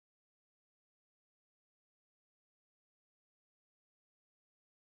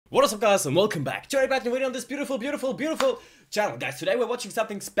What is up, guys, and welcome back to a brand new video on this beautiful channel. Guys, today we're watching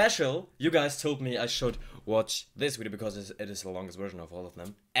something special. You guys told me I should watch this video because it is the longest version of all of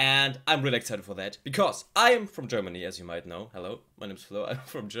them. And I'm really excited for that because I am from Germany, as you might know. Hello, my name's Flo, I'm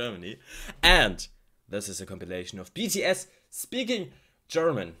from Germany. And this is a compilation of BTS speaking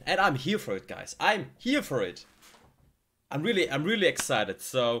German. And I'm here for it, guys. I'm here for it. I'm really excited.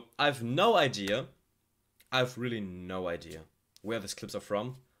 So, I've no idea. I've really no idea where these clips are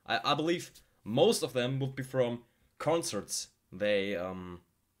from. I believe most of them would be from concerts. They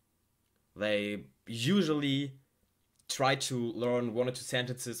usually try to learn 1 or 2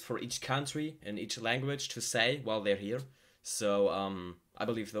 sentences for each country in each language to say while they're here. So I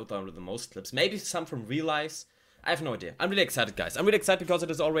believe those are the most clips. Maybe some from real lives. I have no idea. I'm really excited, guys. I'm really excited because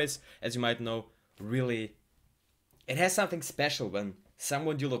it is always, as you might know, really... It has something special when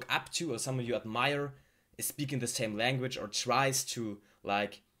someone you look up to or someone you admire is speaking the same language or tries to,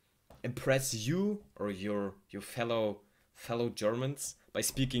 like, impress you or your fellow Germans by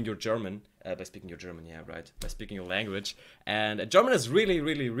speaking your German, by speaking your language. And German is really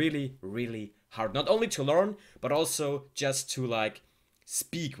hard, not only to learn but also just to like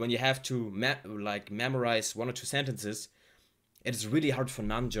speak. When you have to memorize 1 or 2 sentences, it is really hard for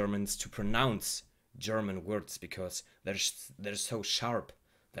non-Germans to pronounce German words because they're so sharp.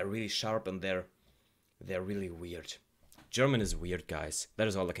 They're really sharp and they're really weird. German is weird, guys. That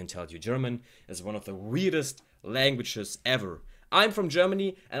is all I can tell you. German is one of the weirdest languages ever. I'm from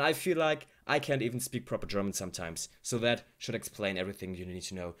Germany, and I feel like I can't even speak proper German sometimes. So that should explain everything you need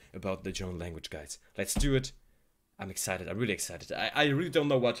to know about the German language, guys. Let's do it. I'm excited. I'm really excited. I really don't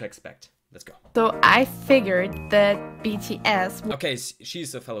know what to expect. Let's go. So I figured that BTS... Okay,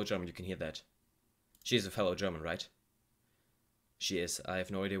 she's a fellow German. You can hear that. She's a fellow German, right? She is. I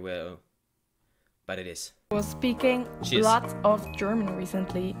have no idea where... But it is. Was speaking lots of German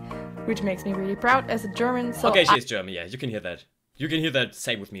recently, which makes me really proud as a German. So okay, she is German, yeah, you can hear that. You can hear that,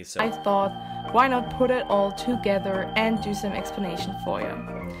 same with me, so... I thought, why not put it all together and do some explanation for you.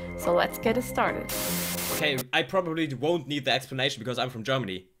 So let's get it started. Okay, I probably won't need the explanation because I'm from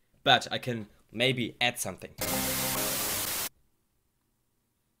Germany, but I can maybe add something.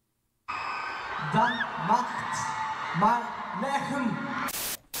 Dann macht mal Lärm.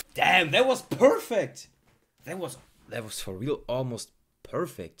 Damn, that was perfect! That was for real almost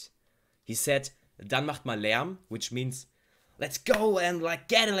perfect. He said, dann macht mal Lärm, which means, let's go and like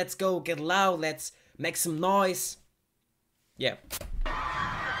get it, let's go, get loud, let's make some noise. Yeah.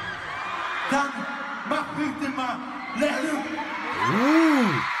 Dann macht bitte mal Lärm.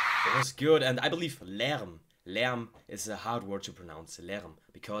 Ooh, that was good, and I believe Lärm. Lärm is a hard word to pronounce, Lärm,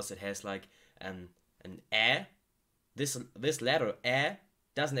 because it has like an ä. This letter ä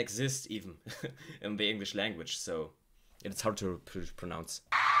doesn't exist even in the English language, so it's hard to pronounce.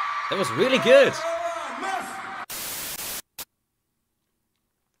 That was really good!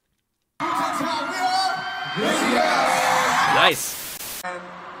 Nice!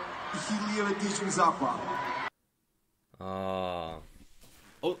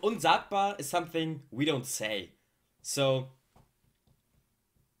 Unsagbar is something we don't say. So,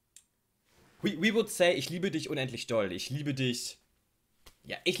 we would say, ich liebe dich unendlich doll. Ich liebe dich...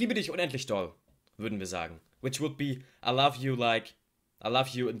 Ja, ich liebe dich unendlich doll, würden wir sagen. Which would be, I love you like, I love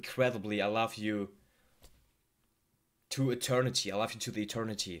you incredibly, I love you to eternity, I love you to the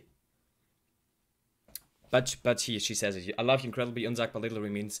eternity. But she says it, I love you incredibly, unsagbar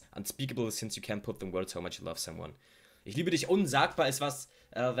literally means unspeakable since you can't put in words how much you love someone. Ich liebe dich unsagbar is was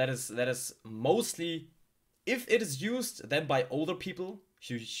that is mostly, if it is used then by older people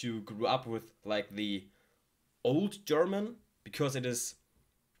who grew up with like the old German, because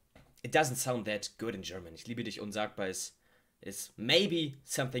it doesn't sound that good in German. Ich liebe dich unsagbar is maybe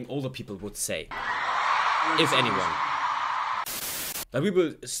something older people would say. If anyone. But we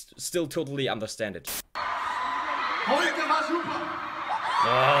will still totally understand it. Oh,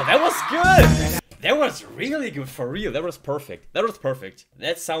 that was good! That was really good, for real. That was perfect. That was perfect.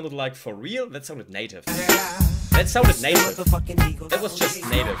 That sounded like for real. That sounded native. That sounded native. That was just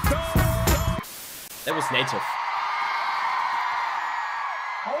native. That was native.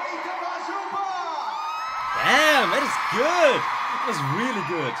 Damn, that is good! That was really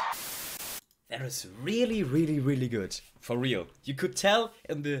good. That was really good. For real. You could tell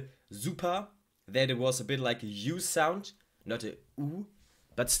in the super that it was a bit like a U sound, not a U,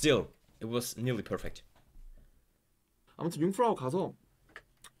 but still, it was nearly perfect. 아무튼 융프라우 가서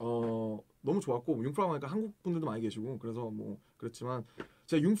너무 좋았고, 융프라우 가니까 한국 분들도 많이 계시고, 그래서 뭐 그렇지만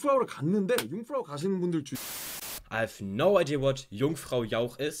제가 융프라우를 갔는데 융프라우 가시는 분들 I have no idea what Jungfrau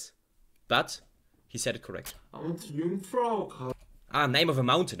Jauch is, but he said it correct. 아무튼 융프라우 Ah, name of a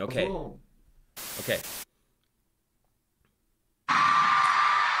mountain. Okay. 가서 Okay.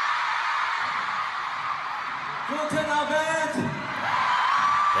 Guten Abend,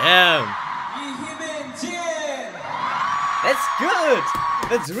 Damn. 이 힘은 진. That's good.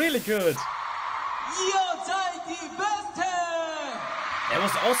 That's really good. Ihr seid die Besten. That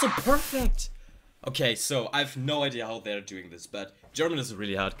was also perfect. Okay, so I have no idea how they're doing this, but German is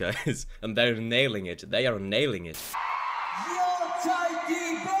really hard, guys, and they're nailing it. They are nailing it. Ihr seid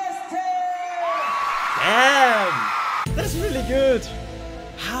die Besten. Damn! That's really good.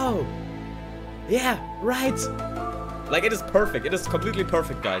 How? Yeah, right. Like it is perfect. It is completely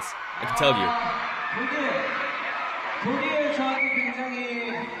perfect, guys. I can tell you. 독일 저한테 굉장히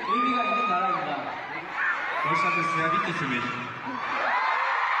의미가 있는 나라입니다. Deutschland ist sehr wichtig für mich.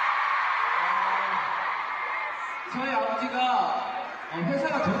 저희 아버지가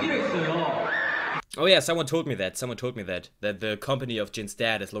회사가 독일에 있어요. Oh yeah, someone told me that. Someone told me that the company of Jin's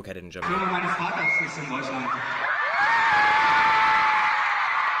dad is located in Die Germany. Firma meines Vaters ist in Deutschland.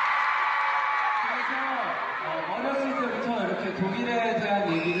 그래서 어렸을 때부터 이렇게 독일에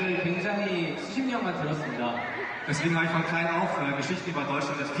대한 얘기를 굉장히 수십 년간 들었습니다. Deswegen habe ich von klein auf Geschichten über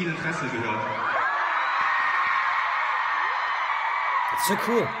Deutschland mit viel Interesse gehört. It's so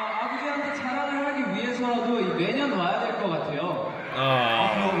cool. 아버지한테 자랑을 하기 위해서라도 매년 와야 될 것 같아요.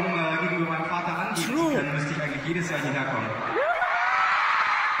 Auch Oh. nur um gegenüber meinem Vater angeben zu können, müsste ich eigentlich jedes Jahr hierher kommen.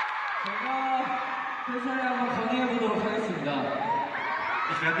 제가 회사에 한번 건의해 보도록 하겠습니다.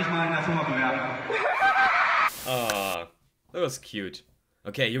 Ich werde mich mal in der Firma bewerben. Oh, that was cute.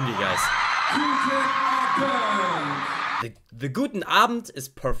 Okay, Jungi guys. The Guten Abend is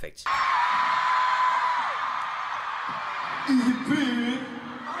perfect.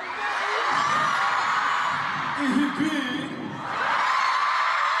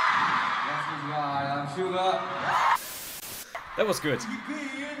 That was good.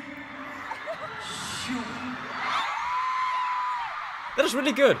 That is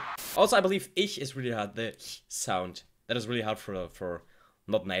really good. Also, I believe ich is really hard. The sound. That is really hard for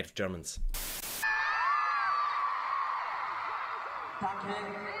not native Germans.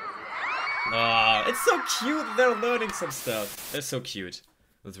 Ah, it's so cute. They're learning some stuff. They're so cute.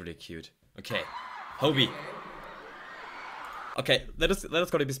 That's really cute. Okay, Hobie. Okay, that is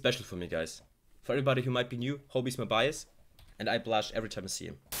gonna be special for me, guys. For everybody who might be new, Hobie's my bias, and I blush every time I see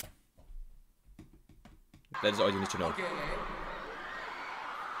him. That is all you need to know.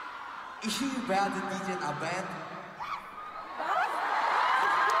 Ich werde diesen Abend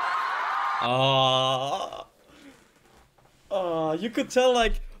You could tell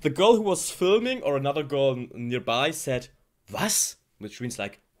like the girl who was filming or another girl nearby said, "Was?" Which means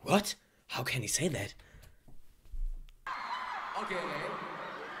like, "What? How can he say that?" Okay.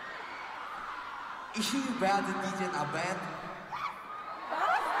 Ich werde diesen Abend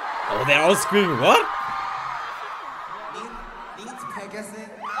Oh, they're all screaming, "What?" nicht vergessen.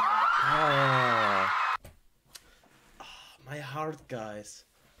 My heart, guys.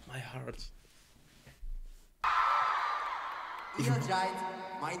 My heart. Ihr seid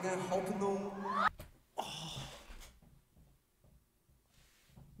meine Hoffnung.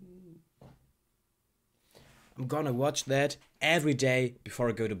 I'm gonna watch that every day before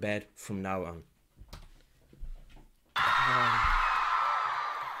I go to bed from now on.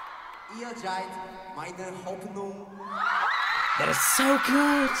 Ihr seid meine Hoffnung. That is so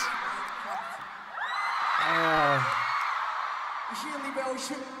good. Ich liebe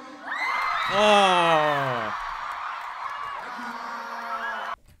euch. Oh.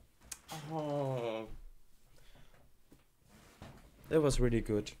 Oh. That was really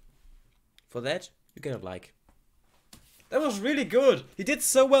good. For that, you get a like. That was really good. He did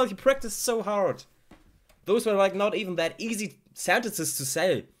so well. He practiced so hard. Those were like not even that easy sentences to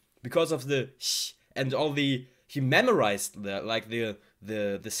say because of the sh and all the. He memorized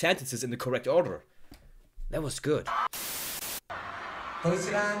the sentences in the correct order. That was good.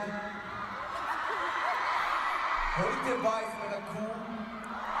 Deutschland. Heute weiß meine Kuh.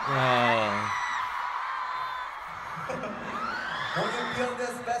 Morgen wird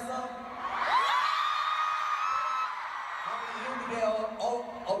es besser. Aber ich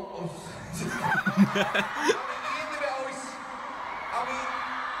liebe euch. Aber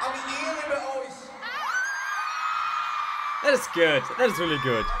ich liebe euch. That is good. That is really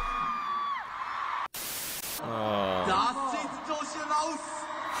good. Oh. Das sieht so schön aus.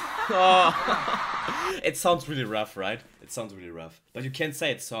 Oh. It sounds really rough, right? It sounds really rough. But you can't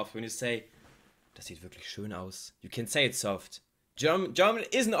say it soft. When you say, das sieht wirklich schön aus. You can say it soft. German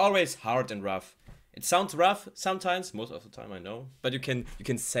isn't always hard and rough. It sounds rough sometimes, most of the time I know, but you can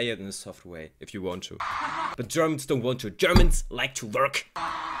say it in a soft way if you want to. But Germans don't want to. Germans like to work.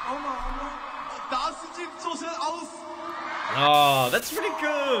 Oh, that's really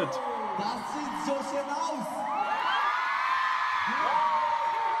good.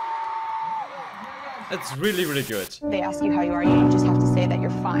 That's really, really good. They ask you how you are, you just have to say that you're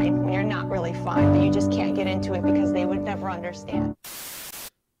fine when you're not really fine, but you just can't get into it because they would never understand.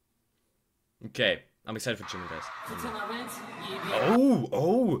 Okay, I'm excited for German, guys.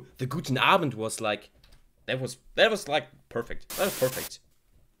 Oh, the Guten Abend was like, that was like perfect. That was perfect.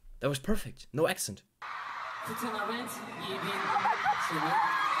 That was perfect. No accent.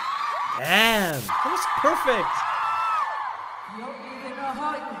 Damn, that was perfect.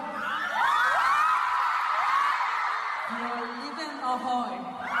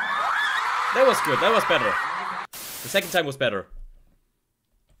 That was good. That was better. The second time was better.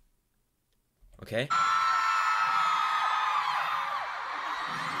 Okay.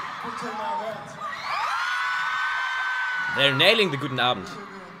 They're nailing the Guten Abend.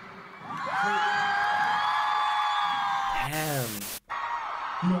 Damn.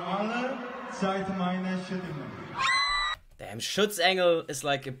 Damn, Schutzengel is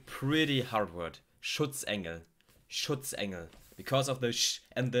like a pretty hard word. Schutzengel. Schutzengel. Because of the sh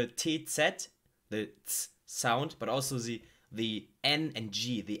and the TZ, the ts sound, but also the N and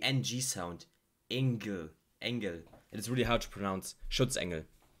G, the NG sound. Engel. Engel. It is really hard to pronounce. Schutzengel.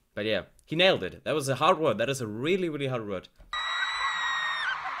 But yeah, he nailed it. That was a hard word. That is a really, really hard word.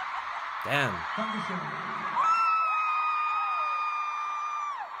 Damn.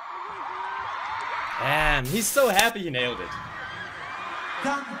 Damn, he's so happy he nailed it.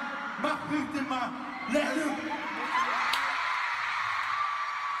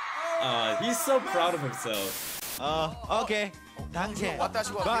 He's so proud of himself. Okay. Danke.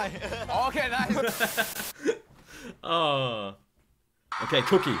 Bye. Okay, nice. Oh. Okay,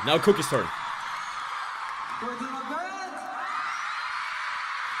 Cookie. Now Cookie's turn.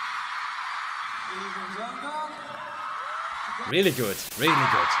 Really good. Really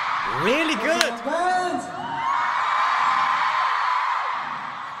good. Really good.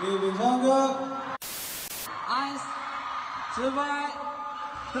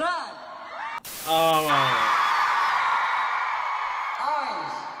 Oh.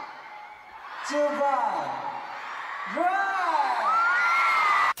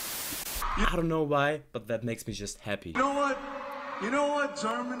 I don't know why, but that makes me just happy. You know what? You know what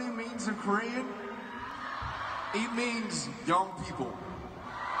Germany means in Korean? It means young people.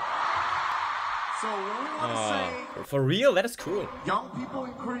 So when we want to say For real? That is cool. young people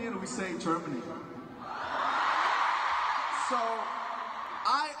in Korean, we say Germany. So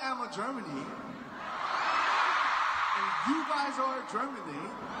I am a Germany, and you guys are Germany.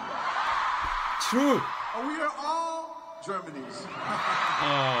 True. And we are all Germanys.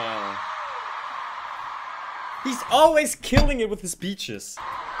 He's always killing it with his speeches.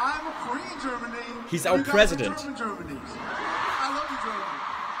 I'm a Korean Germany. He's our you guys president. Are German Germanys. I love you, Germany.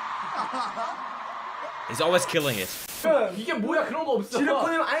 He's always killing it. 이게 뭐야? 그런 거 없어.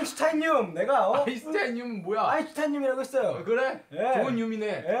 지르코님 아인슈타인륨 내가 아인슈타인륨 뭐야? 아인슈타인륨이라고 했어요. 그래? 예. 좋은 юм이네.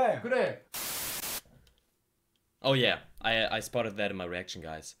 예. 그래. Oh yeah, I spotted that in my reaction,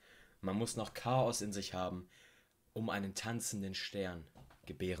 guys. Man muss noch Chaos in sich haben, um einen tanzenden Stern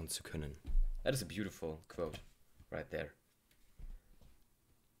gebären zu können. That is a beautiful quote, right there.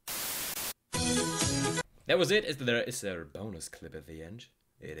 That was it. Is there a bonus clip at the end?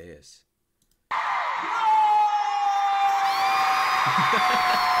 It is.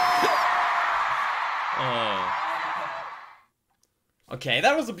 Oh. Okay,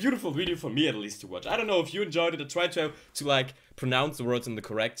 that was a beautiful video for me at least to watch. I don't know if you enjoyed it. I tried to like pronounce the words in the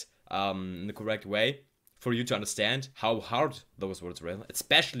correct way for you to understand how hard those words were.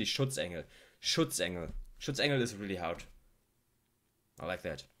 Especially Schutzengel. Schutzengel. Schutzengel is really hard. I like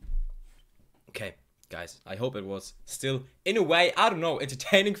that. Okay, guys, I hope it was still, in a way, I don't know,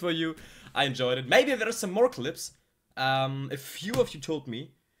 entertaining for you. I enjoyed it. Maybe there are some more clips. A few of you told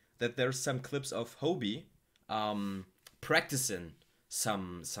me that there's some clips of Hobie practicing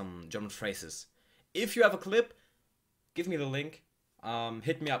some German phrases. If you have a clip, give me the link.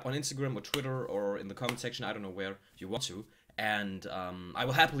 Hit me up on Instagram or Twitter or in the comment section. I don't know where you want to. And I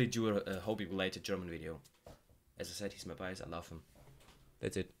will happily do a Hobie-related German video. As I said, he's my bias. I love him.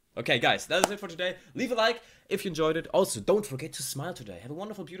 That's it. Okay, guys, that is it for today. Leave a like if you enjoyed it. Also, don't forget to smile today. Have a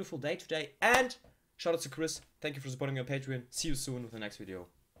wonderful, beautiful day today. And shout out to Chris. Thank you for supporting me on Patreon. See you soon with the next video.